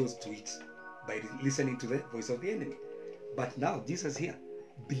chose to eat by listening to the voice of the enemy. But now Jesus here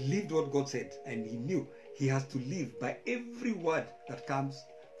believed what God said, and he knew he has to live by every word that comes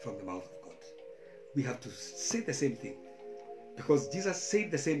from the mouth of God. We have to say the same thing, because Jesus said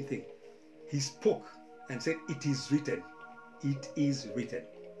the same thing. He spoke and said, it is written. It is written.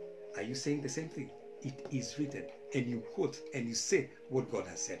 Are you saying the same thing? It is written. And you quote and you say what God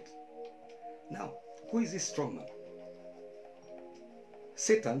has said. Now, who is this strong man?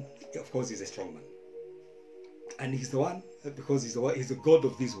 Satan, of course, is a strong man. And he's the one, because he's the God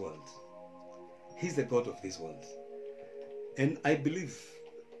of this world. He's the God of this world. And I believe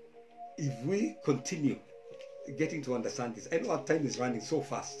if we continue getting to understand this, I know our time is running so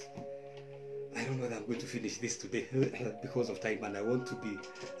fast. I don't know that I'm going to finish this today because of time, and I want to be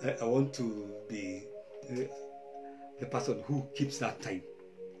the person who keeps that time.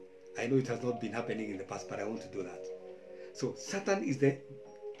 I know it has not been happening in the past, but I want to do that. So Satan is the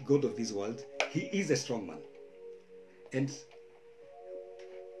God of this world. He is a strong man. And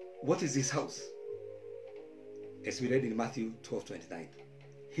what is his house? As we read in Matthew 12:29,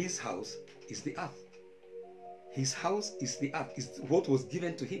 his house is the earth. His house is the earth, is what was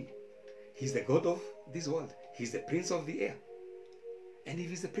given to him. He's the God of this world. He's the prince of the air. And if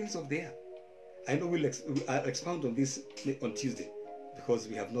he's the prince of the air, I know I'll expound on this on Tuesday, because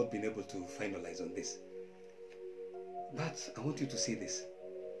we have not been able to finalize on this. But I want you to see this.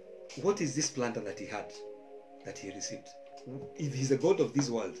 What is this plunder that he had, that he received? If he's the God of this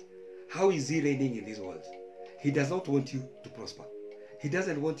world, how is he reigning in this world? He does not want you to prosper. He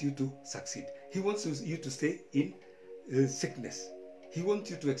doesn't want you to succeed. He wants you to stay in sickness. He wants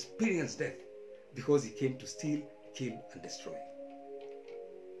you to experience death, because he came to steal, kill, and destroy.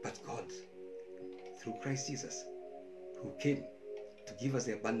 But God, through Christ Jesus, who came to give us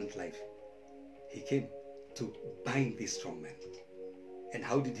the abundant life, he came to bind this strong man. And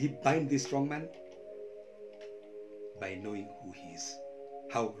how did he bind this strong man? By knowing who he is,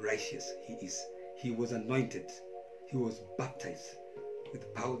 how righteous he is. He was anointed. He was baptized with the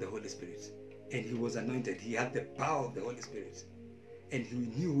power of the Holy Spirit. And he was anointed. He had the power of the Holy Spirit. And he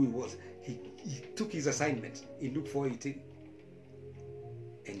knew who he was. He took his assignment in Luke 4:18.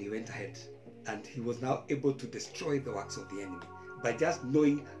 And he went ahead. And he was now able to destroy the works of the enemy by just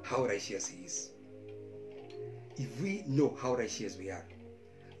knowing how righteous he is. If we know how righteous we are,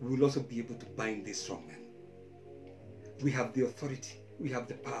 we will also be able to bind this strong man. We have the authority. We have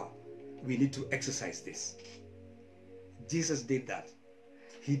the power. We need to exercise this. Jesus did that.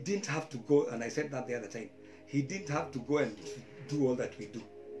 He didn't have to go, and I said that the other time, he didn't have to go and do all that we do.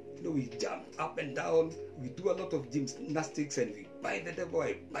 You know, we jump up and down, we do a lot of gymnastics, and we bind the devil.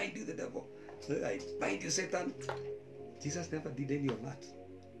 I bind you, the devil. I bind you, Satan. Jesus never did any of that.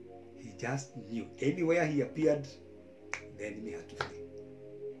 He just knew anywhere he appeared, the enemy had to flee.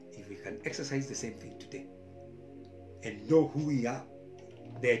 If we can exercise the same thing today and know who we are,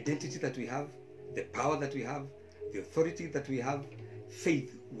 the identity that we have, the power that we have, the authority that we have,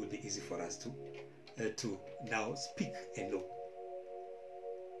 faith will be easy for us to now speak and know.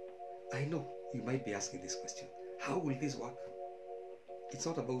 I know you might be asking this question. How will this work? It's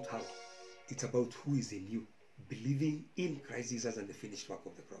not about how. It's about who is in you, believing in Christ Jesus and the finished work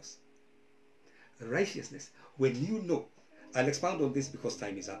of the cross. Righteousness, when you know, I'll expound on this because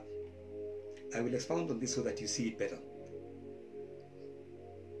time is up. I will expound on this so that you see it better.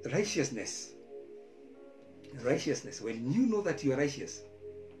 Righteousness, when you know that you are righteous,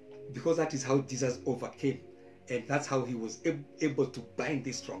 because that is how Jesus overcame, and that's how he was able to bind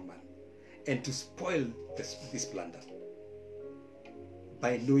this strong man and to spoil this plunder,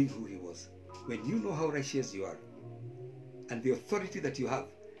 by knowing who he was. When you know how righteous you are and the authority that you have,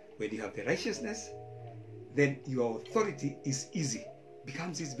 when you have the righteousness, then your authority is easy,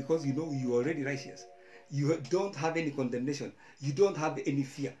 becomes easy, because you know you are already righteous. You don't have any condemnation. You don't have any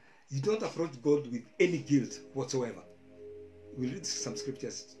fear. You don't approach God with any guilt whatsoever. We'll read some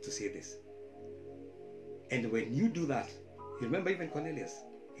scriptures to say this. And when you do that, you remember even Cornelius,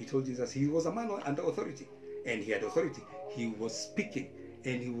 he told Jesus he was a man under authority, and he had authority. He was speaking,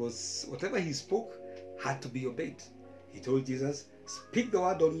 and whatever he spoke had to be obeyed. He told Jesus, speak the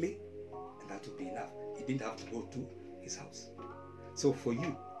word only, and that would be enough. He didn't have to go to his house. So for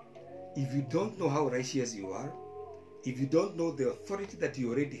you, if you don't know how righteous you are, if you don't know the authority that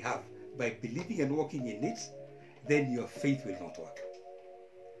you already have by believing and walking in it, then your faith will not work.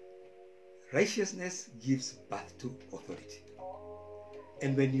 Righteousness gives birth to authority.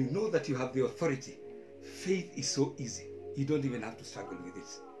 And when you know that you have the authority, faith is so easy. You don't even have to struggle with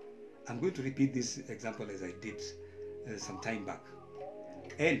it. I'm going to repeat this example as I did some time back.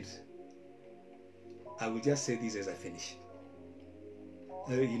 And I will just say this as I finish.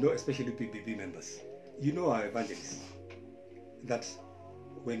 Especially PBB members. You know our evangelist, that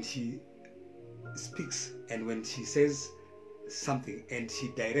when she speaks and when she says something and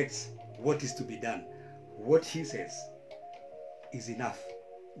she directs what is to be done, what she says is enough.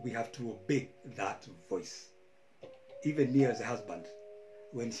 We have to obey that voice. Even me as a husband,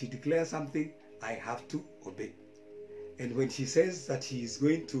 when she declares something, I have to obey. And when she says that she is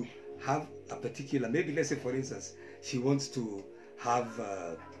going to have a particular, maybe let's say for instance, she wants to have,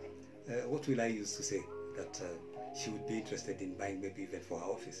 what will I use to say, that she would be interested in buying, maybe even for her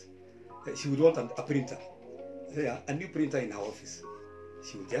office. She would want a printer, a new printer in her office.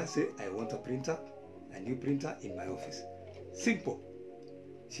 She would just say, I want a new printer in my office. Simple.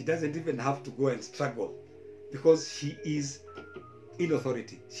 She doesn't even have to go and struggle because she is in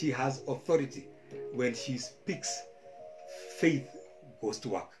authority. She has authority. When she speaks, faith goes to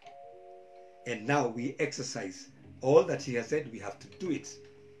work. And now we exercise all that she has said. We have to do it,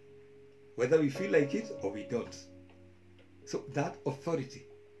 whether we feel like it or we don't. So that authority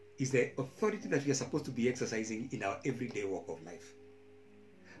is the authority that we are supposed to be exercising in our everyday walk of life.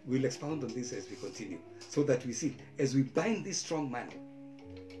 We'll expound on this as we continue, so that we see, as we bind this strong man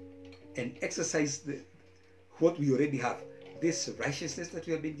and exercise what we already have, this righteousness that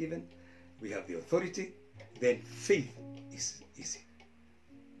we have been given, we have the authority, then faith is easy.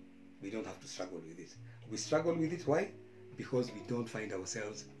 We don't have to struggle with it. We struggle with it, why? Because we don't find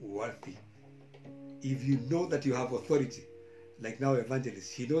ourselves worthy. If you know that you have authority, like now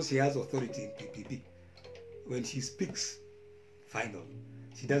Evangelist, she knows she has authority in PPP. When she speaks, final.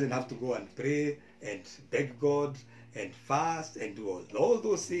 She doesn't have to go and pray and beg God and fast and do all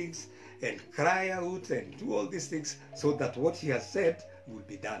those things and cry out and do all these things so that what she has said will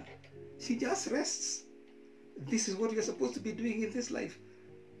be done. She just rests. This is what you're supposed to be doing in this life.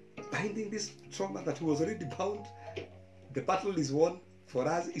 Binding this trauma that was already bound. The battle is won. For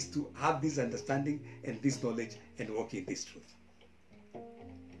us is to have this understanding and this knowledge and walk in this truth.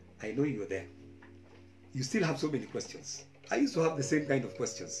 I know you're there. You still have so many questions. I used to have the same kind of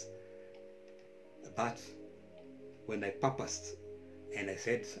questions. But when I purposed and I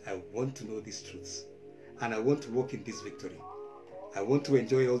said, I want to know these truths and I want to walk in this victory, I want to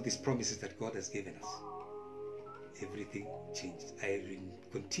enjoy all these promises that God has given us, everything changed. I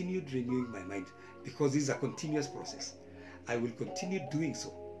continued renewing my mind, because this is a continuous process. I will continue doing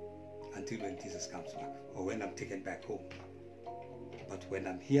so until when Jesus comes back or when I'm taken back home. But when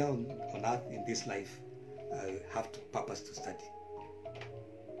I'm here on earth in this life, I have to purpose to study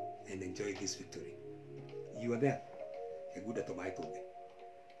and enjoy this victory. You are there.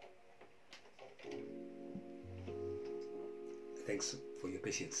 Thanks for your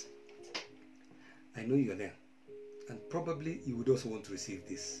patience. I know you are there. And probably you would also want to receive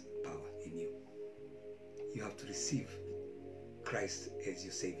this power in you. You have to receive Christ as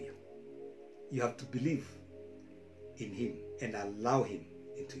your Savior. You have to believe in Him and allow Him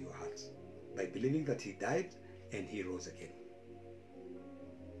into your heart by believing that He died and He rose again.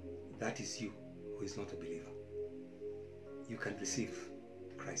 That is you who is not a believer. You can receive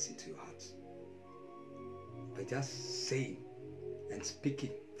Christ into your heart by just saying and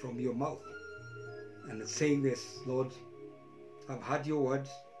speaking from your mouth and saying this, Lord, I've heard your word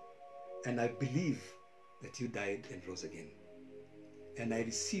and I believe that you died and rose again. And I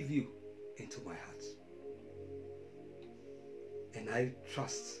receive you into my heart. And I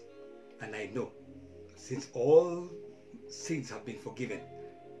trust and I know, since all sins have been forgiven,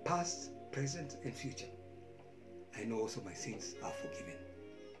 past, present, and future, I know also my sins are forgiven.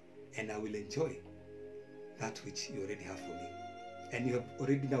 And I will enjoy that which you already have for me. And you have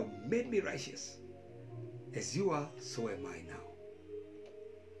already now made me righteous. As you are, so am I now.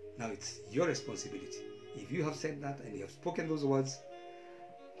 Now it's your responsibility. If you have said that and you have spoken those words,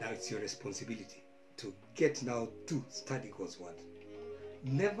 now it's your responsibility to get now to study God's word.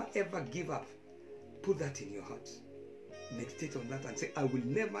 Never ever give up. Put that in your heart. Meditate on that and say, I will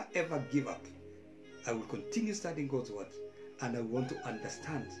never ever give up. I will continue studying God's word, and I want to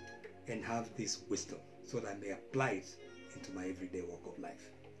understand and have this wisdom so that I may apply it into my everyday walk of life.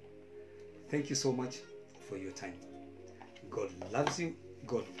 Thank you so much for your time. God loves you.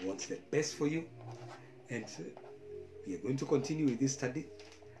 God wants the best for you. And we are going to continue with this study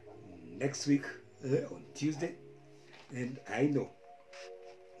next week on Tuesday. And I know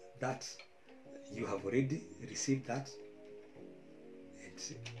that you have already received that.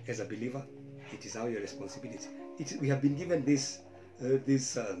 And as a believer, it is now your responsibility. We have been given this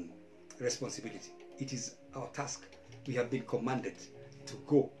this responsibility. It is our task. We have been commanded to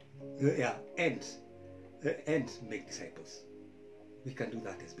go and make disciples. We can do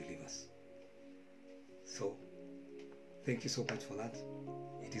that as believers. So, thank you so much for that.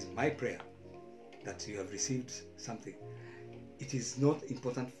 It is my prayer that you have received something. It is not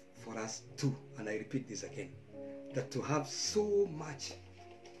important for us to, and I repeat this again, that to have so much,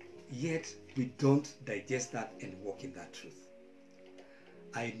 yet we don't digest that and walk in that truth.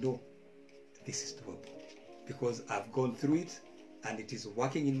 I know this is doable because I've gone through it and it is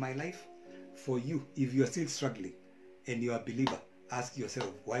working in my life. For you, if you are still struggling and you are a believer, ask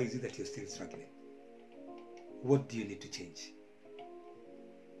yourself, why is it that you're still struggling? What do you need to change?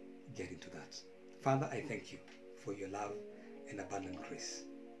 Get into that. Father, I thank you for your love and abundant grace.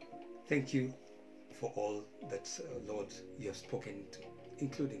 Thank you for all that, Lord, you have spoken to,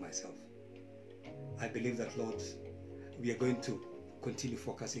 including myself. I believe that, Lord, we are going to continue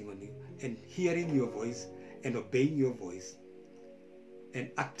focusing on you and hearing your voice and obeying your voice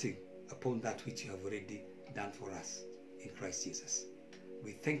and acting upon that which you have already done for us in Christ Jesus.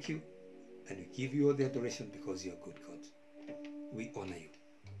 We thank you and we give you all the adoration because you are good God. We honor you.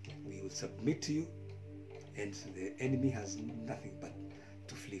 We will submit to you, and the enemy has nothing but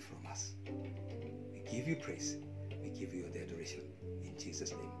to flee from us. We give you praise. We give you all the adoration in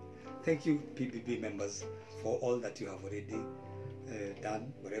Jesus' name. Thank you, PBB members, for all that you have already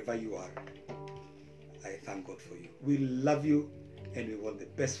done wherever you are. I thank God for you. We love you and we want the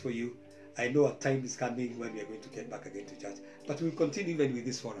best for you. I know a time is coming when we are going to get back again to church, but we'll continue even with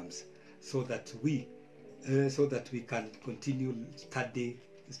these forums so that we can continue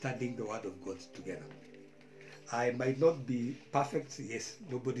studying the Word of God together. I might not be perfect. Yes,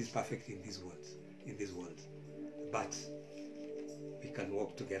 nobody is perfect in this world, but we can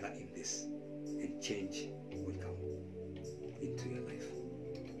walk together in this, and change will come into your life.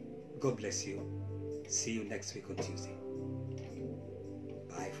 God bless you. See you next week on Tuesday.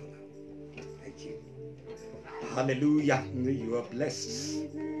 Bye for now. Thank you. Hallelujah. You are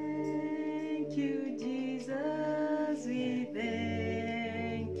blessed. Thank you, Jesus. We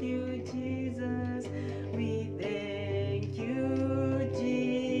thank you, Jesus. We thank you,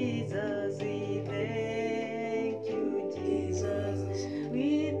 Jesus. We thank you, Jesus.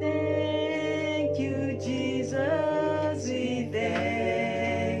 We thank you, Jesus. We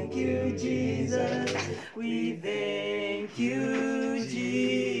thank you, Jesus. We thank you,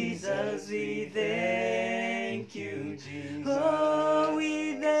 Jesus. We thank you, Jesus. Oh,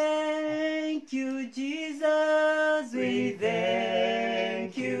 we thank you, Jesus. We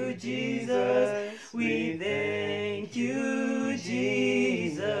thank you, Jesus. We thank you,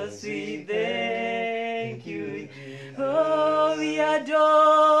 Jesus. We thank you. Oh, we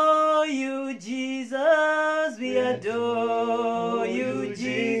adore you, Jesus. We adore you,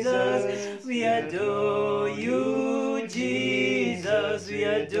 Jesus. We adore you, Jesus. We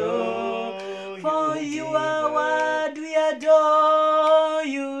adore. For you are what we adore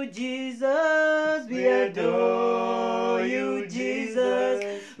you, Jesus. We adore you, Jesus.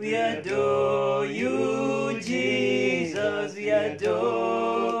 We adore you, Jesus. We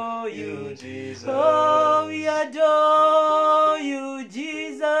adore you, Jesus. Oh, we adore you,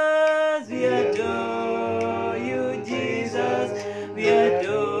 Jesus. We adore you, Jesus. We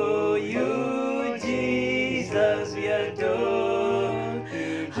adore you, Jesus. We adore.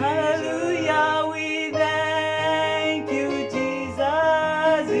 Hallelujah. We thank you,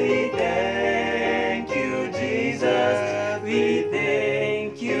 Jesus. We thank you, Jesus. We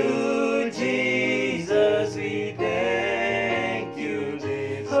thank you, Jesus. We thank you,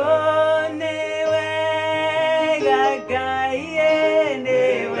 Jesus. Oh, newe gagai,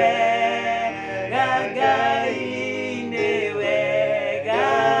 newe gagai, newe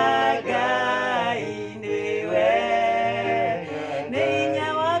gagai, newe nenya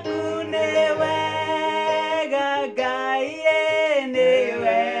waku newe gagai,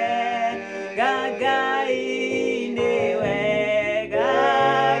 newe gagai, newe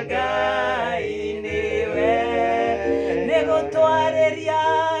gagai, newe negotwareria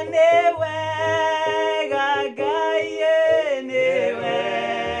newe gagai, newe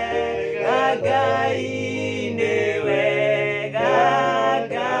gagai, newe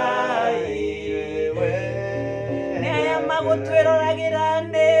gagai, newe neya magotweroragera